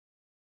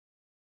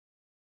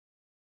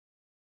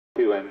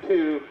2 and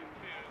 2.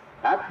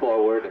 At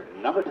forward,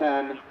 number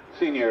 10,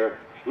 senior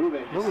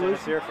Gibbons.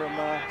 Gibbons here from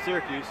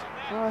Syracuse.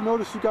 I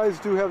noticed you guys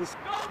do have this.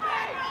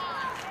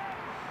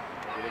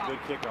 Get a good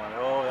kick on it.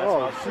 Oh, that's Oh,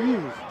 not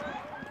jeez.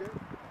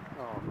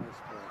 Oh, nice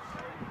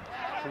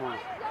pass. Come on.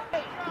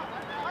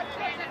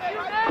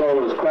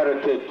 Goal is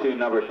credited to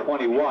number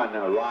 21,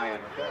 Ryan.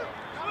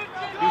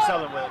 Do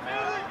something with it,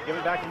 man. Give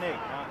it back to Nate.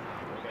 Huh?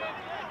 Okay.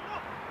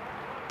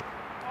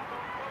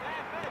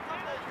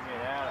 Give me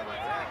that.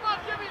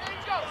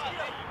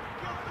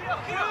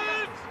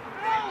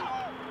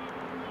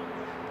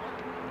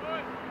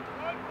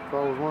 If I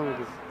was one of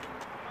this.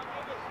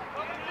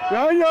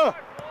 Yeah.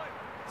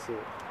 That's it.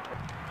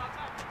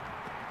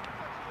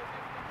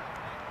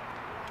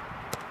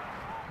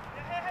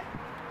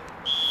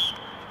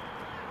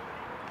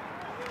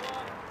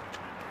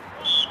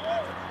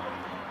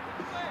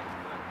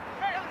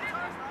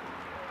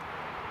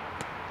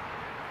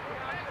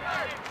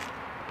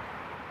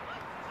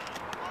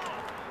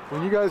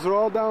 When you guys are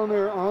all down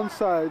there on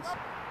sides,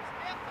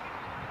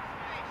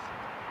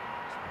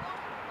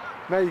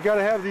 Matt, you got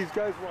to have these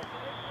guys walk.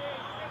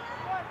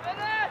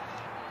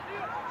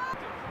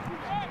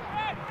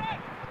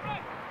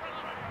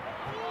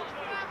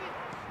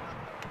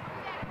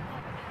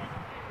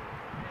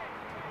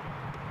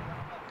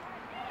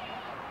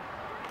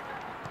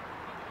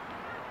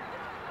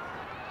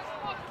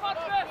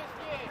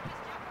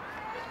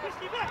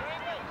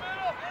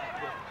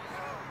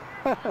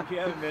 You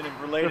haven't been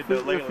related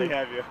to lately,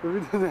 have you?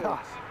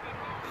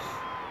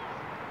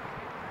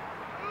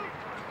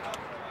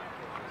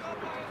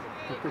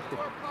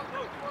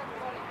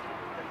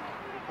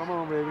 Come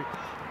on, baby.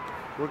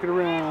 Work it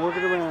around, work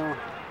it around.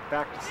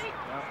 Practice.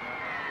 No.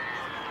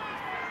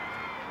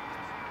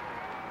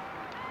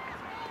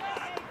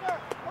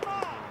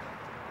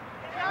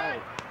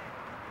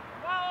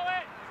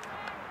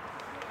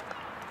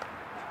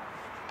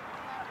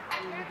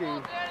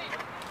 Game.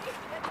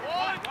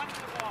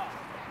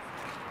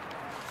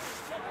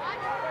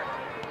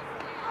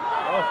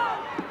 Oh.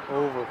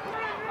 Over.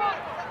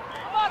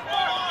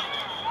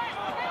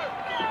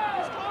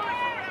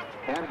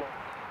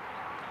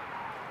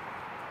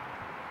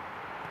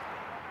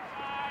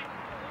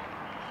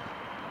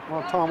 Come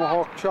on,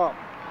 tomahawk chop.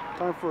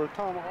 Time for a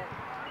tomahawk.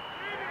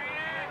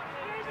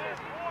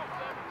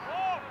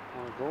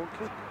 Want a goal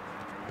kick?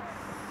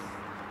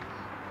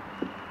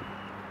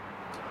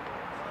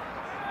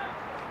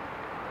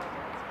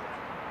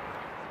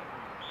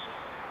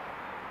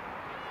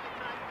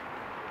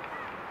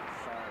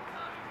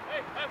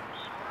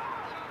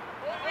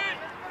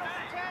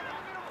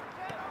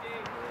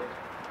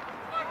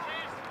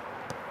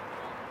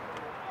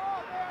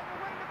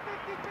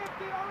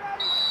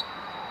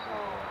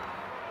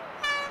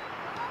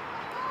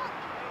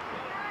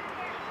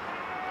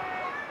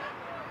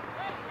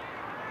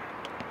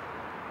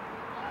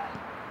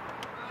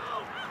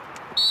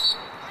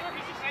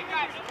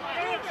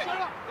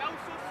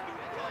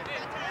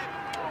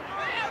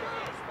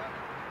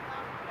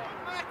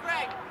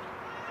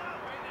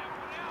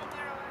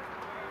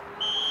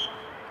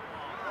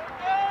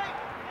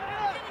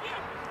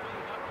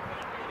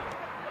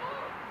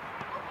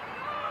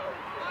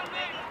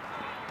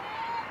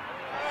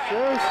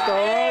 Just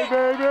all right,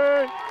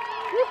 baby.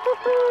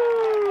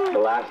 The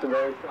last of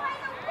those.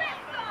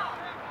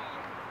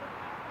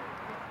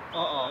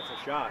 Uh-oh, that's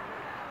a shot.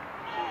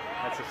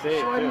 That's a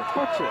save, Why too. didn't you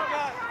touch it?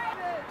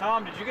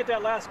 Tom, did you get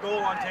that last goal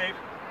on tape?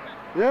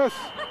 Yes.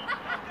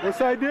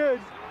 Yes, I did.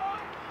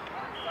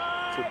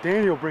 So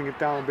Daniel bring it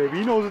down, baby.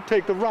 He knows to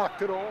take the rock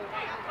to the hole.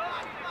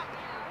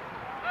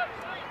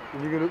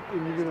 And you're gonna.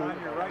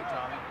 You're right,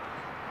 Tommy.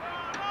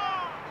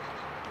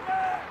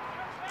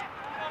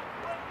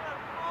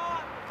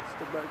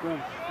 Step back in.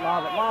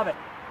 Lob it, lob it.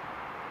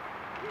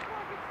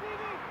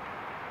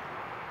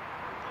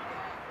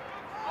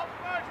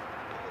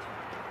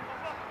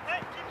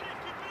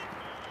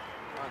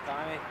 Come on,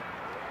 Tommy.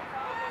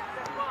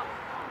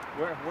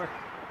 Where?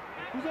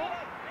 Who's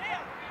that?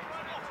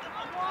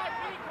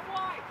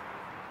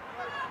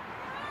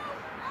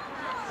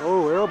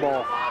 Oh, air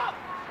ball.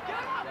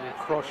 You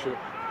crush it.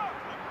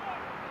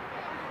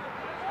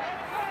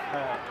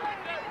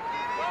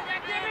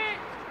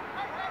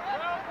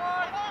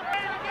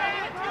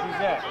 Who's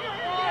that?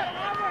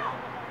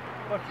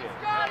 Look here.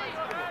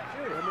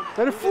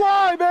 Let it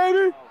fly,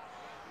 baby!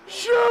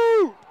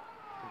 Shoot!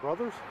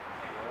 Brothers?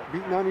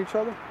 Beating on each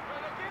other?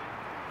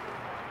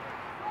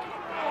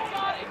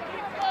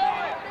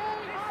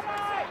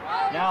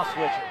 Now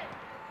switch it.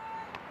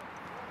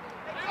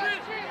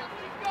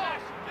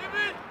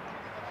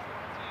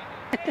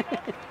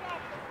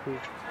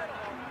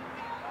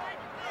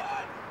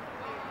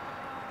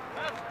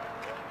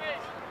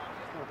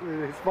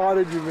 They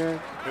spotted you, man.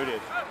 Who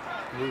did?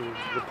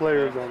 The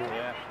players on it.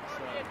 Yeah.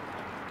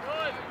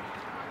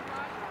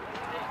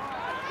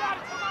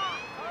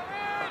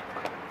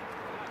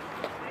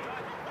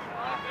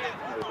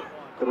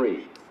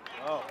 3.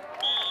 Oh.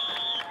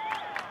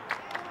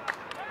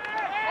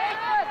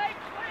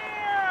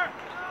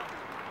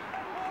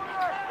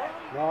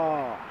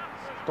 No.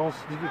 Don't,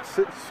 you can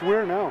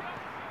swear now.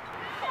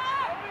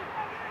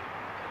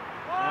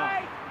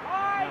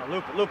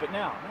 Loop it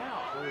now.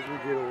 As long as we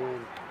get a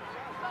win.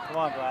 Come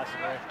on,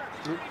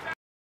 Glastonbury.